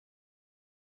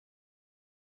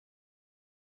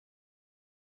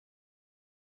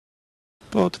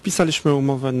Podpisaliśmy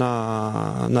umowę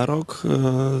na rok.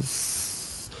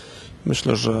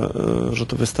 Myślę, że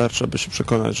to wystarczy, aby się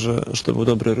przekonać, że to był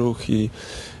dobry ruch i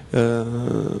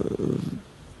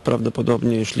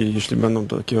prawdopodobnie, jeśli będą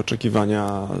takie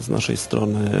oczekiwania z naszej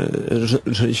strony,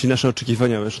 że jeśli nasze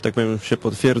oczekiwania, że tak powiem, się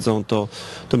potwierdzą,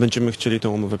 to będziemy chcieli tę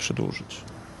umowę przedłużyć.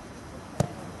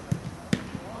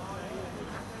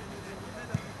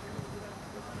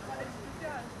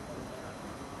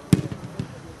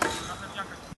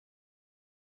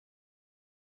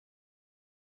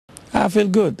 I feel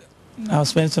good. I've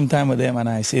spent some time with them and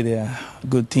I see they're a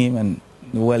good team and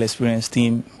a well-experienced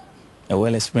team, a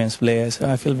well-experienced players,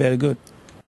 so I feel very good.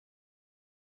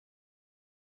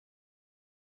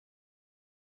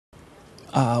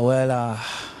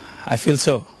 I feel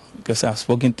so because I've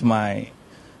spoken to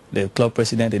the club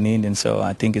president in England, so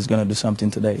I think he's going to do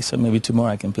something today, so maybe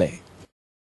tomorrow I can play.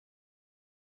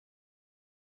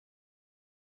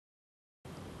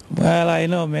 Well, I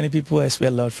know many people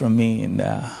expect a lot from me, and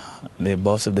the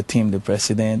boss of the team, the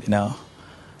president,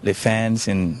 the fans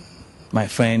and my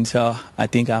friends, so I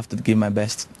think I have to give my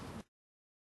best.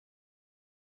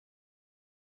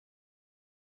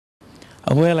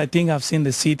 Well, I think I've seen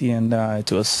the city and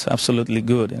it was absolutely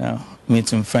good, meet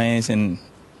some friends and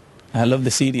I love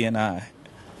the city and I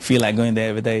feel like going there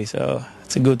every day, so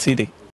it's a good city.